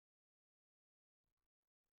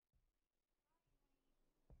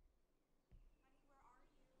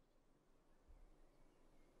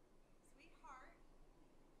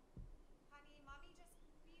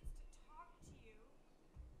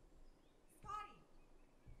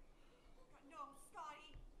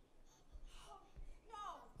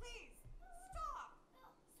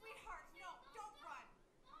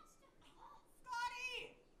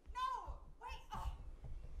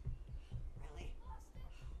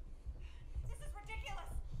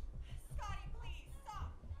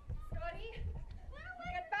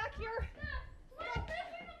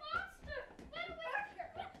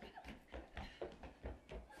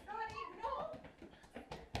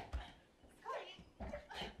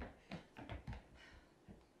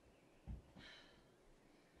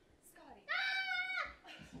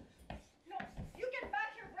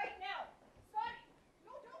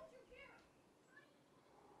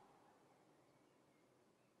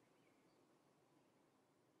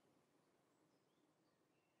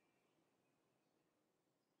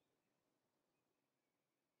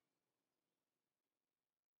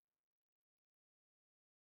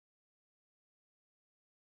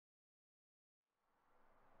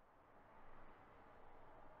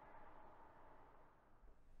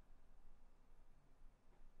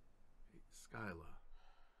Skyla.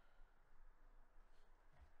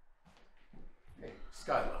 Hey,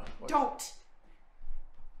 Skyla. What? Don't!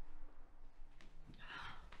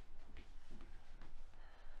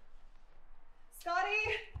 Scotty!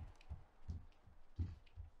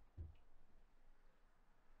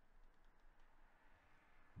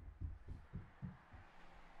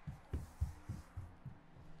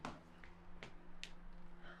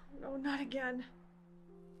 No, not again.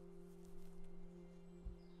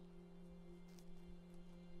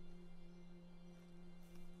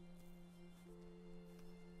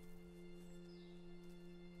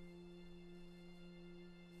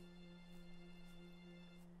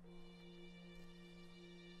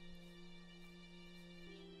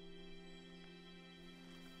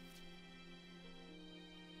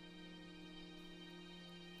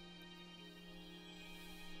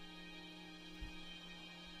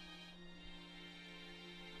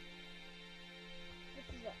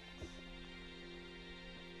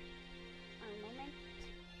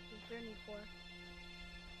 Journey for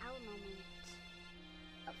our moment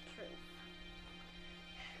of truth.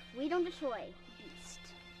 We don't destroy beast,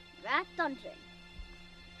 that dungeon.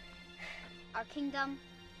 Our kingdom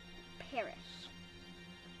perish.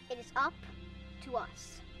 It is up to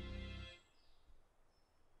us.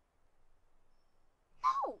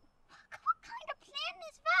 No! What kind of plan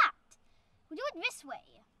is that? We do it this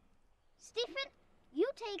way. Stephen, you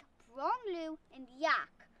take Prong Lu and Yak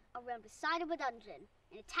around the side of a dungeon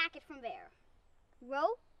and attack it from there. Ro,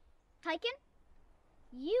 Tyken,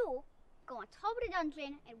 you go on top of the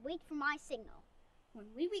dungeon and wait for my signal. When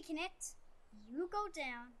we weaken it, you go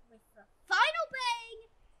down with the final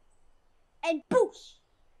bang and boosh!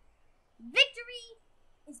 Victory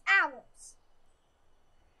is ours.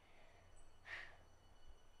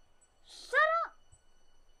 Shut up!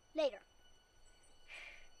 Later.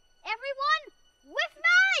 Everyone, with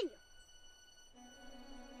me!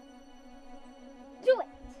 Do it!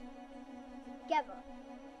 Together.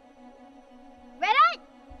 Ready?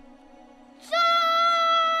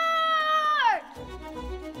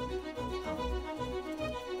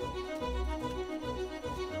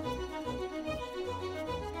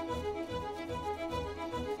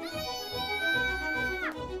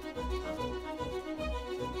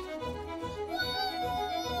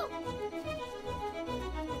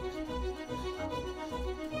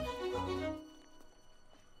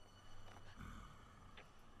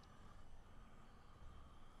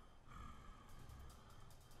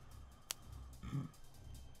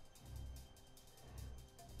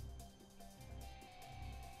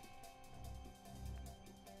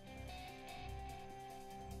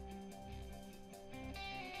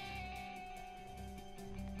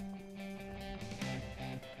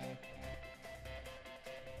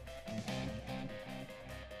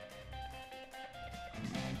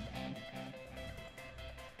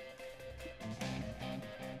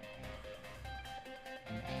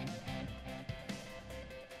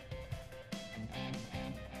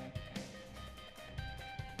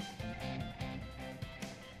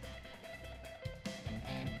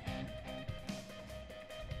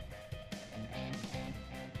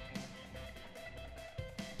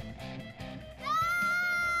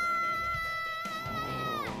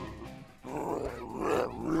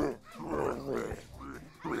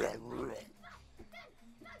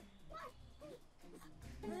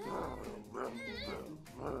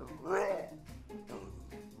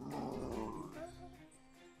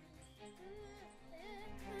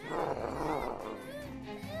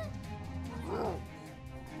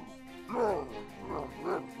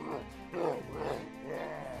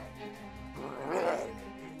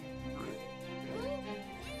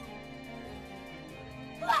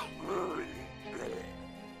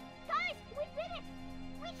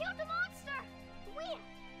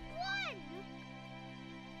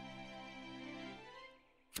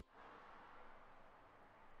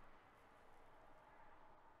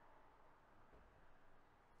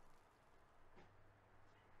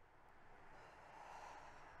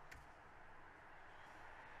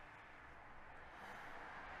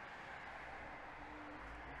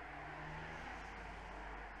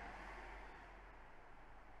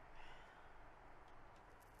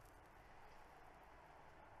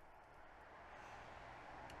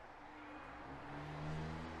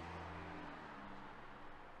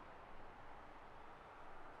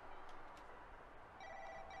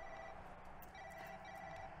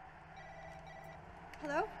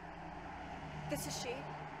 Hello? This is she.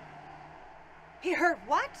 He heard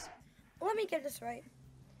what? Let me get this right.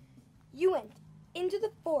 You went into the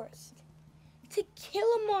forest to kill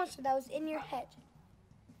a monster that was in your head.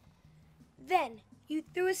 Then you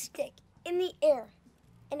threw a stick in the air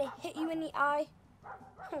and it hit you in the eye?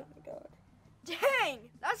 Oh my God. Dang,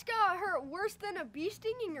 that's gotta hurt worse than a bee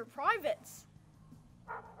stinging your privates.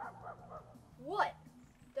 What?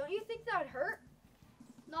 Don't you think that'd hurt?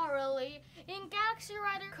 Not really. In Galaxy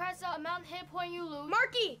Rider, credits the amount hit point you lose.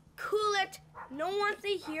 Marky, cool it. No one wants to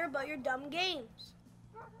hear about your dumb games.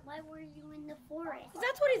 Why were you in the forest? 'Cause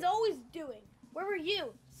that's what he's always doing. Where were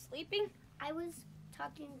you? Sleeping? I was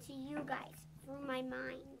talking to you guys through my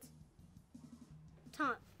mind.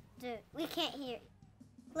 Tom, dude, we can't hear you.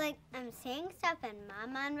 Like, I'm saying stuff in my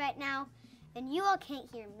mind right now, and you all can't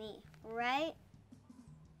hear me, right?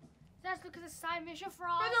 That's because it's side mission for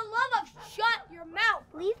all. For the love of shut your mouth.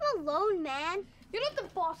 Leave him alone, man. You're not the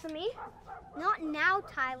boss of me. Not now,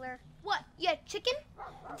 Tyler. What, you a chicken?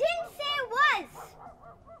 Didn't say it was.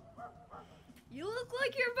 You look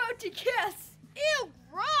like you're about to kiss. Ew,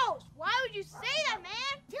 gross. Why would you say that,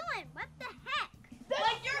 man? Dylan, what the heck?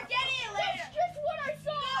 Like you're getting it later. That's just what I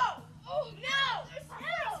saw. No. Oh, no.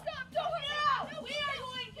 Stop. Don't. No. We are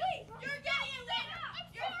going to. You're getting it later.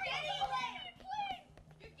 You're getting it later. Please.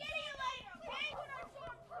 You're getting it later, okay?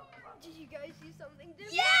 Did you guys see something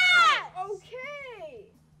different? Yeah.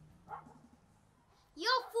 Okay.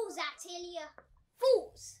 You're fools, I tell ya.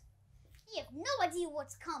 Fools. You have no idea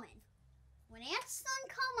what's coming. When that sun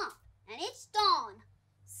come up and it's dawn,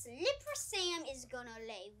 Slippery Sam is gonna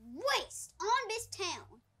lay waste on this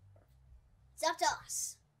town. It's up to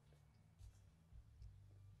us.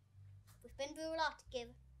 We've been through a lot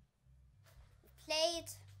together. We've played,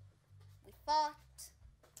 we fought,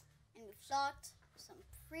 and we've shot some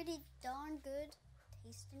pretty darn good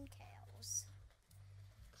tasting cows.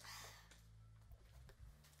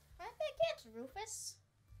 Right back at you, Rufus.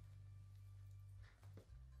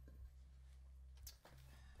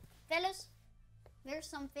 Fellas, there's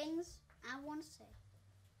some things I want to say.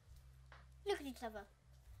 Look at each other.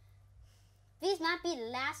 These might be the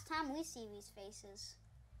last time we see these faces.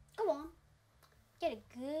 Go on, get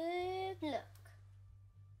a good look.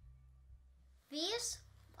 These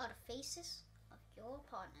are the faces of your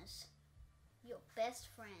partners, your best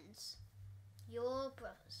friends, your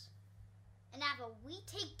brothers. And either we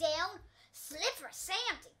take down Slippery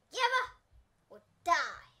Sam together or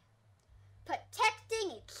die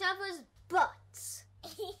protecting each other's butts.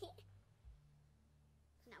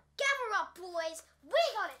 Now gather up, boys. We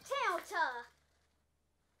got a town to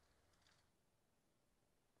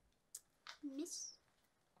miss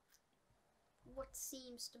what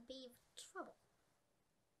seems to be trouble.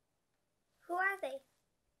 Who are they?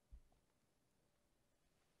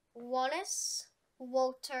 Wallace,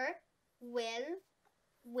 Walter, Will,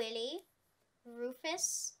 Willie,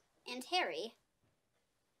 Rufus, and Harry.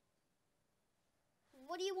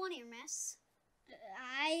 What do you want here, miss?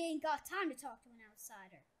 I ain't got time to talk to an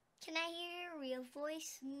outsider. Can I hear your real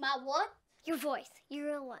voice? My what? Your voice. Your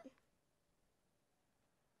real one.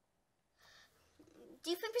 Do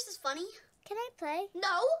you think this is funny? Can I play?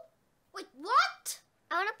 No. Wait, what?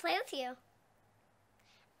 I want to play with you.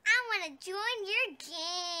 I want to join your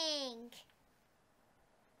gang.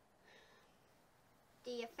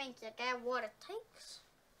 Do you think you got what it takes?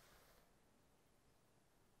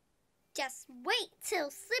 Just wait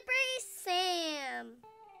till Slippery Sam.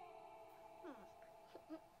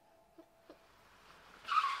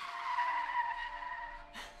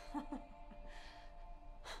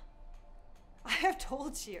 I have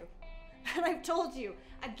told you, and I've told you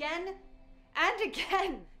again and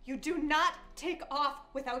again, you do not take off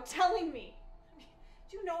without telling me.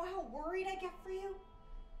 Do you know how worried I get for you?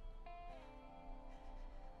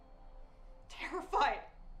 Terrified.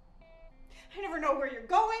 I never know where you're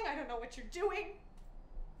going. I don't know what you're doing.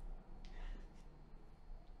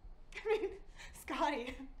 I mean,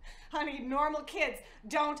 Scotty, honey, normal kids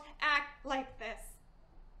don't act like this.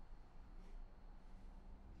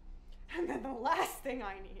 And then the last thing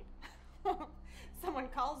I need, someone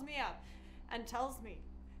calls me up and tells me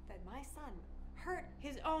that my son hurt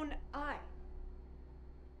his own eye.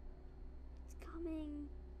 It's coming.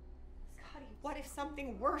 Scotty, what if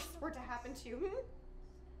something worse were to happen to you?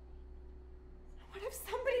 What if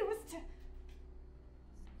somebody was to...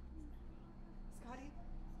 Scotty,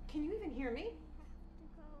 can you even hear me? We have to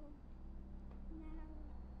go now.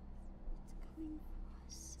 It's coming for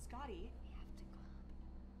us. Scotty, We have to go.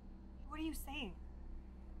 what are you saying?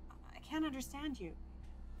 I can't understand you.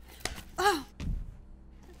 Oh!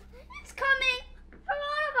 It's coming for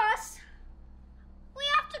all of us. We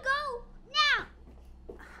have to go now.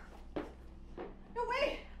 No,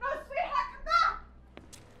 wait! No, sweetheart, come back!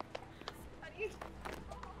 Scotty!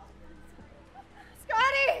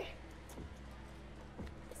 Scotty!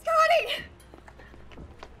 Scotty!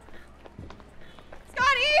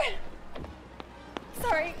 Scotty!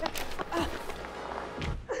 Sorry.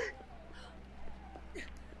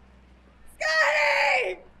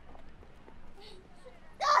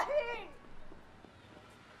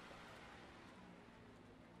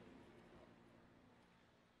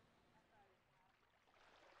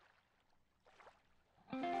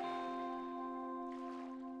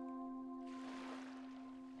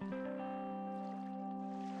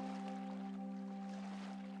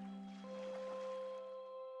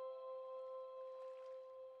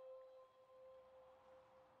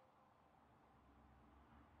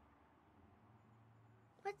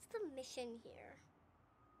 What's the mission here?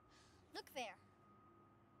 Look there.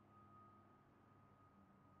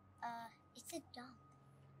 It's a dump.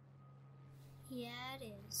 Yeah, it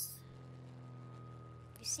is.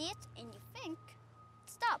 You see it and you think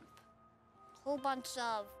it's dump. A whole bunch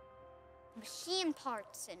of machine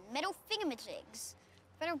parts and metal thingamajigs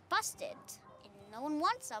that are busted, and no one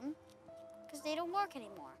wants them because they don't work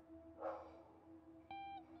anymore.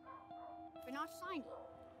 They're not shiny,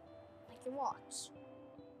 like your watch.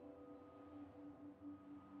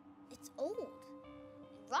 It's old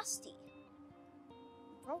and rusty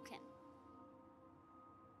and broken.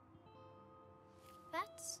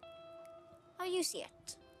 That's how you see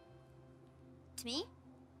it. To me,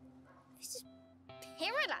 this is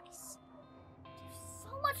paradise. There's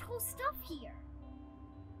so much cool stuff here.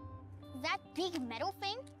 That big metal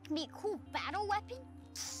thing can be a cool battle weapon.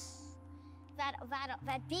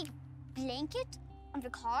 That big blanket on the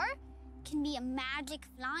car can be a magic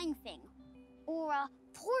flying thing, or a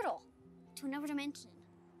portal to another dimension.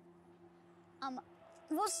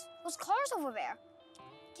 Those cars over there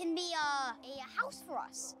can be a house for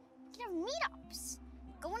us. We can have meetups,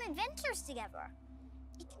 go on adventures together.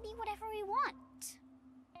 It can be whatever we want.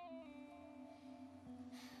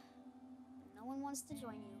 No one wants to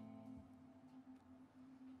join you.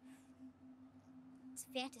 It's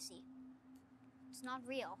fantasy. It's not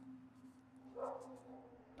real.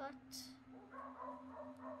 But the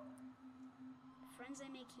friends I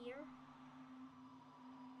make here,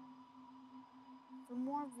 they're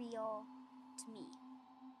more real to me.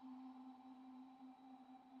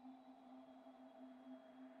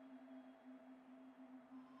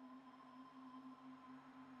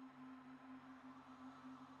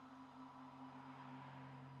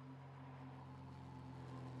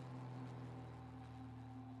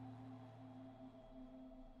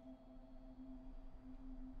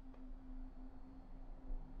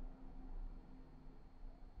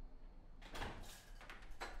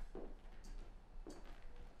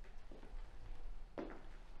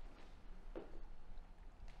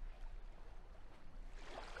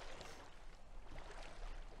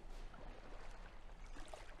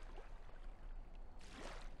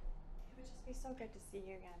 It would just be so good to see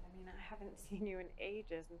you again. I mean, I haven't seen you in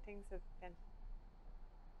ages, and things have been...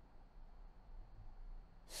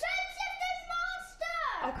 Shape-shifting monster!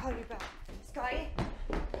 I'll call you back. Scotty?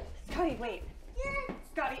 Scotty, wait. Yeah.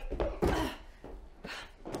 Scotty.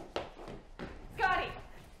 Scotty!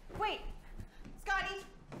 Wait! Scotty!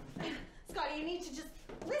 Scotty, you need to just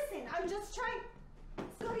listen. I'm just trying...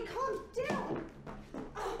 Scotty, calm down.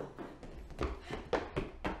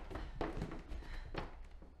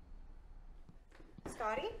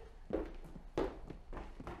 Scotty?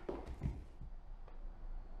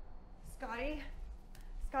 Scotty?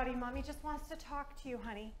 Scotty, Mommy just wants to talk to you,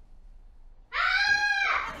 honey.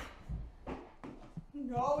 Ah!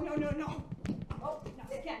 No, no, no, no. Oh,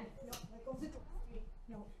 not again. No, let go of the door, sweetie.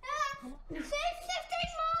 No. Come on.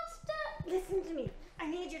 Shape-shifting monster! Listen to me. I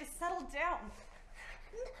need you to settle down.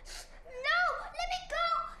 No! Let me go!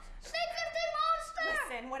 Shape-shifting monster!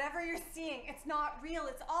 Listen, whatever you're seeing, it's not real.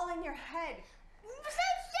 It's all in your head.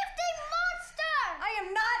 Shape-shifting monster! I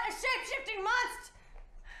am not a shape-shifting monster!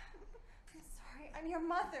 I'm sorry, I'm your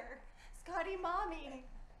mother. Scotty, Mommy.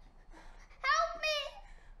 Help me!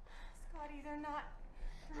 Scotty, they're not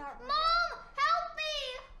real. Mom, help me!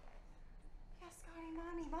 Yes, Scotty,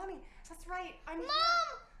 Mommy, that's right. I'm here. Mom,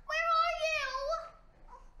 where are you?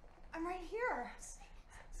 I'm right here.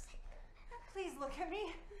 Please look at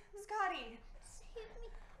me. Scotty. Save me.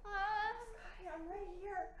 Scotty, I'm right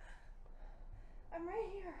here. I'm right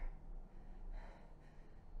here.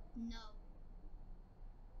 No.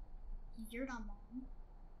 You're not Mom.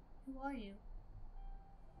 Who are you?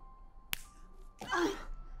 Scotty!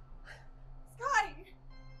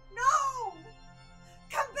 No!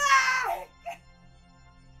 Come back!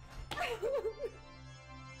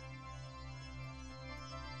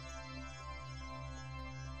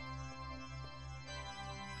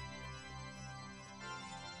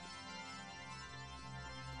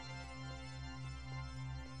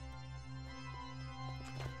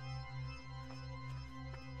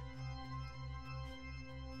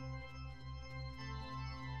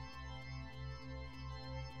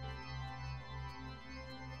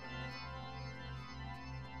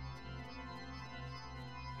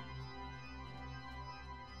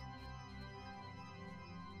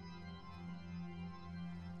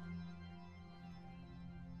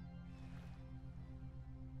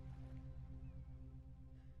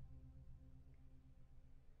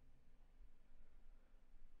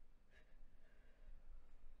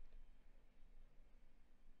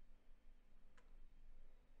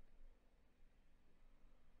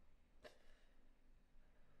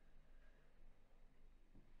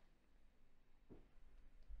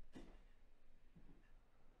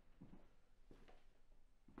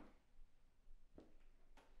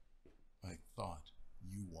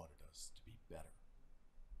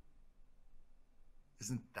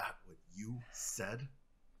 Isn't that what you said?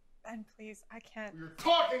 Ben, please, I can't. We were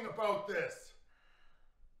talking about this!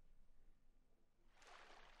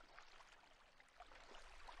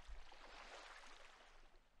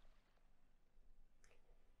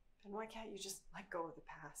 Ben, why can't you just let go of the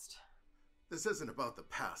past? This isn't about the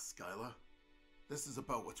past, Skyla. This is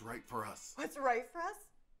about what's right for us. What's right for us?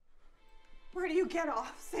 Where do you get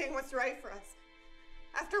off saying what's right for us?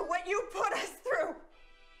 After what you put us through!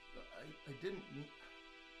 I didn't mean...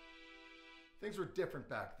 Things were different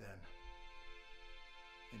back then.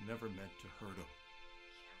 I never meant to hurt him.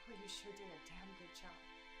 Yeah, well, you sure did a damn good job,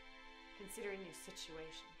 considering your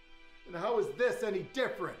situation. And how is this any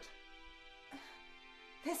different?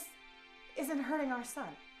 This isn't hurting our son.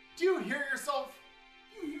 Do you hear yourself?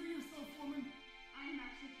 Do you hear yourself, woman? I'm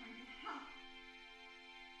actually trying to help.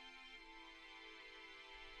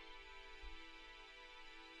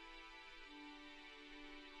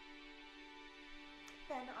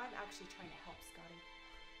 Ben, I'm actually trying to help Scotty.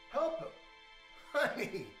 Help him.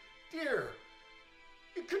 Honey, dear.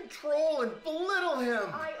 You control and belittle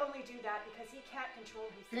him. I only do that because he can't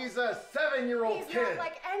control himself. He's a 7-year-old He's kid.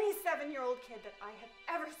 not like any 7-year-old kid that I have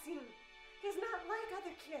ever seen. He's not like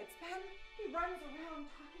other kids, Ben. He runs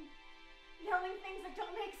around talking, yelling things that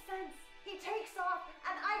don't make sense. He takes off,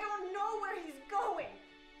 and I don't know where he's going.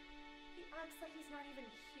 He acts like he's not even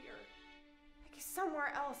here. Like he's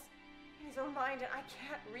somewhere else in his own mind, and I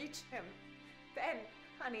can't reach him. Ben,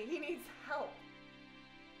 honey, he needs help.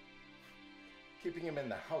 Keeping him in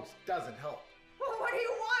the house doesn't help. Well, what do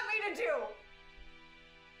you want me to do?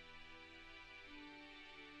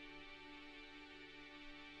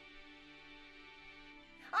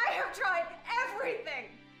 I have tried everything.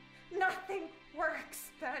 Nothing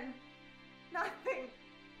works, Ben. Nothing.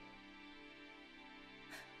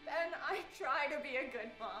 Ben, I try to be a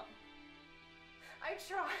good mom. I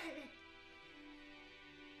try.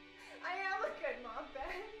 I am a good mom,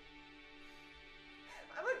 Ben.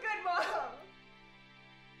 I'm a good mom.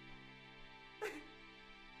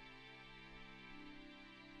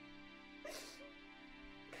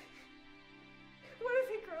 What if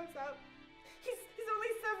he grows up? He's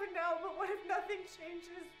only 7 now, but what if nothing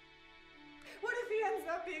changes? What if he ends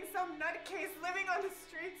up being some nutcase living on the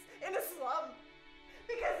streets in a slum?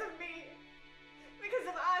 Because of me. Because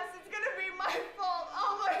of us. It's gonna be my fault.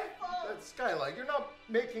 All my fault. Skyla, you're not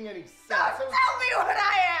making any sense. Don't tell me what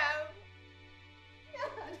I am!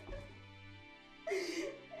 God.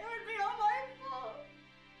 It would be all my fault.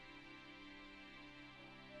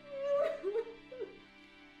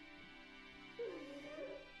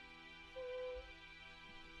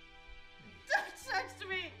 Don't touch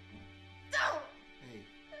me! Don't! Hey.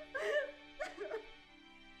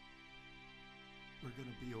 We're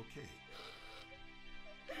gonna be okay.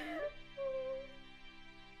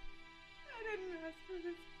 I didn't ask for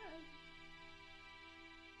this, Ben.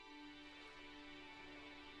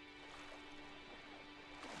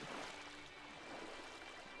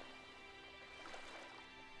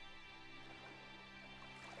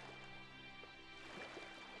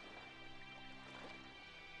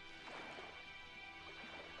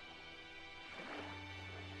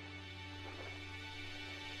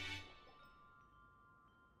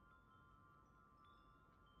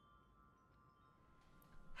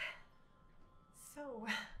 So,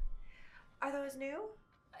 are those new?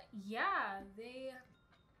 Yeah, they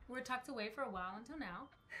were tucked away for a while until now.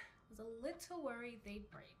 I was a little worried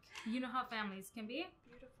they'd break. You know how families can be.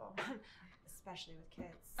 Beautiful. Especially with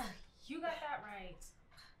kids. You got that right.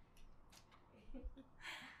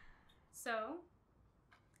 So,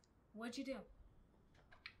 what'd you do?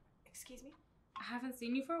 Excuse me? I haven't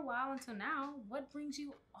seen you for a while until now. What brings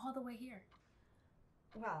you all the way here?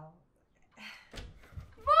 Well...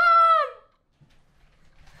 Mom!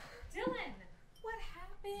 Dylan, what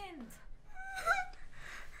happened?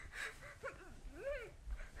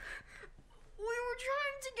 We were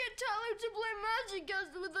trying to get Tyler to play Magic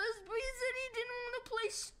Guest with us, but he said he didn't want to play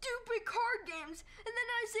stupid card games. And then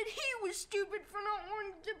I said he was stupid for not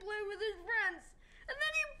wanting to play with his friends. And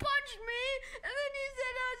then he punched me, and then he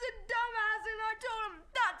said I was a dumbass, and I told him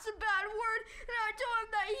that's a bad word, and I told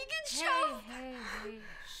him that he could shove. Hey.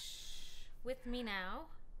 Shh. With me now.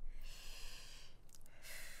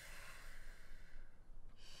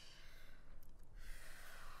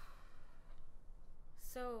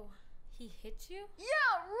 So, he hit you?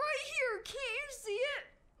 Yeah, right here. Can't you see it?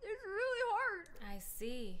 It's really hard. I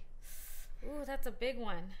see. Ooh, that's a big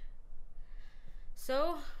one.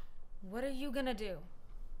 So, what are you gonna do?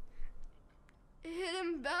 Hit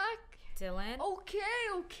him back? Dylan?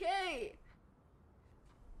 Okay.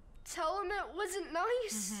 Tell him it wasn't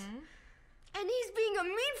nice. Mm-hmm. And he's being a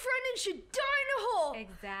mean friend and should die in a hole.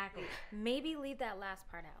 Exactly. Maybe leave that last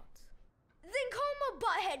part out. Then call him a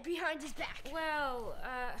butthead behind his back. Well,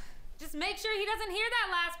 just make sure he doesn't hear that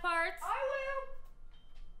last part. I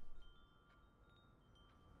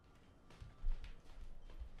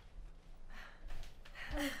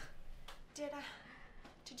will.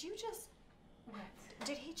 Did you just... What?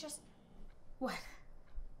 Did he just... What?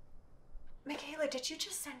 Michaela, did you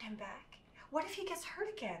just send him back? What if he gets hurt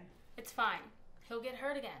again? It's fine. He'll get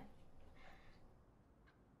hurt again.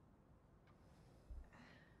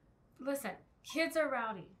 Listen, kids are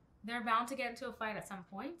rowdy. They're bound to get into a fight at some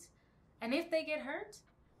point. And if they get hurt,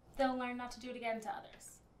 they'll learn not to do it again to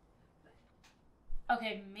others.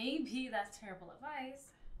 Okay, maybe that's terrible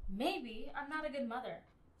advice. Maybe I'm not a good mother.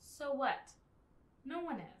 So what? No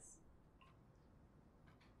one is.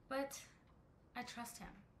 But I trust him.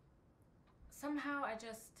 Somehow I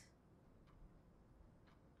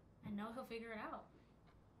know he'll figure it out.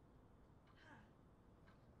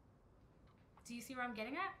 Do you see where I'm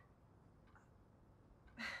getting at?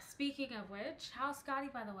 Speaking of which, how's Scotty,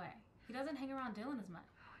 by the way? He doesn't hang around Dylan as much.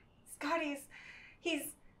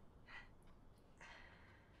 He's...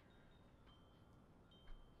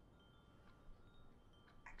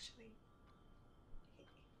 Actually, do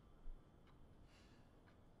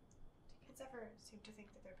kids ever seem to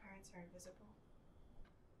think that their parents are invisible?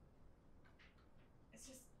 It's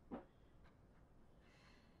just...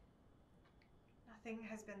 Nothing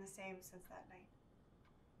has been the same since that night.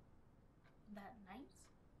 That night?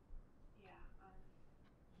 Yeah,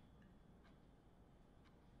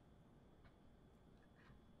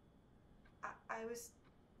 I was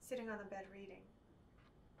sitting on the bed reading.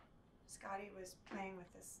 Scotty was playing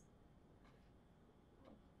with this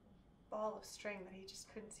ball of string that he just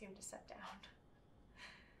couldn't seem to set down.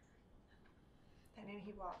 Then in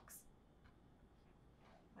he walks.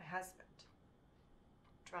 My husband.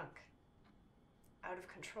 Drunk. Out of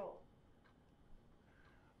control.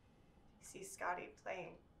 He sees Scotty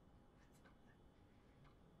playing.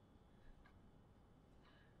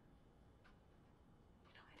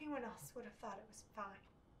 Anyone else would have thought it was fine.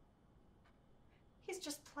 He's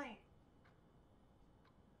just playing.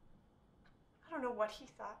 I don't know what he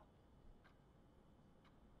thought.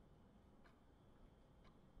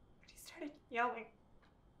 But he started yelling.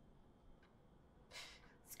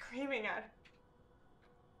 Screaming at him.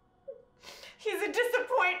 He's a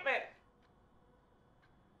disappointment.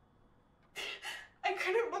 I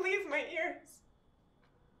couldn't believe my ears.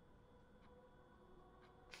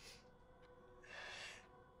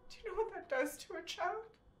 Do you know what that does to a child?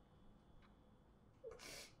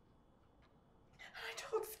 I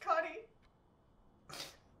told Scotty.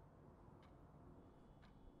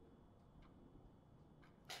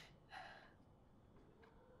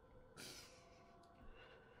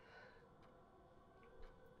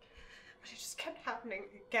 But it just kept happening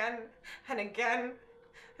again and again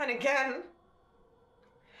and again.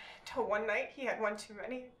 Until one night he had one too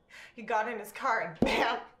many. He got in his car and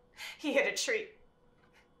bam! He hit a tree.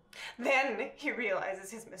 Then he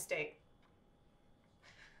realizes his mistake.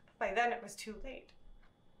 But by then it was too late.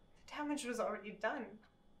 The damage was already done.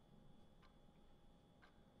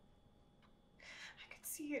 I could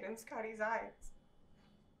see it in Scotty's eyes.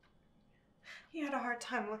 He had a hard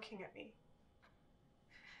time looking at me.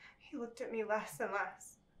 He looked at me less and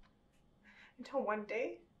less. Until one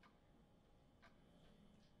day,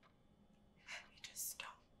 he just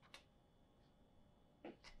stopped.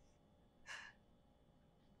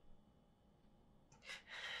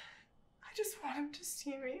 I just want him to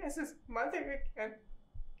see me as his mother again,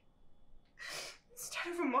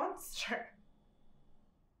 instead of a monster.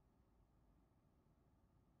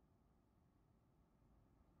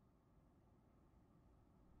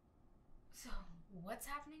 So, what's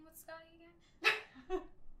happening with Scotty again?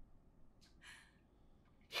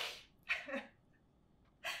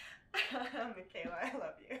 Michaela, I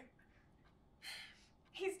love you.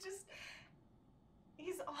 He's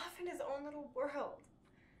off in his own little world.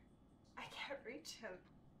 I can't reach him.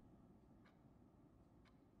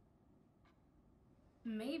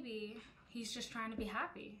 Maybe he's just trying to be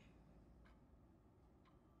happy.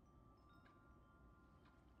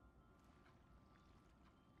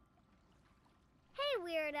 Hey,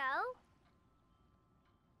 weirdo.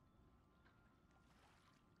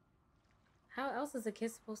 How else is a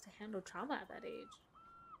kid supposed to handle trauma at that age?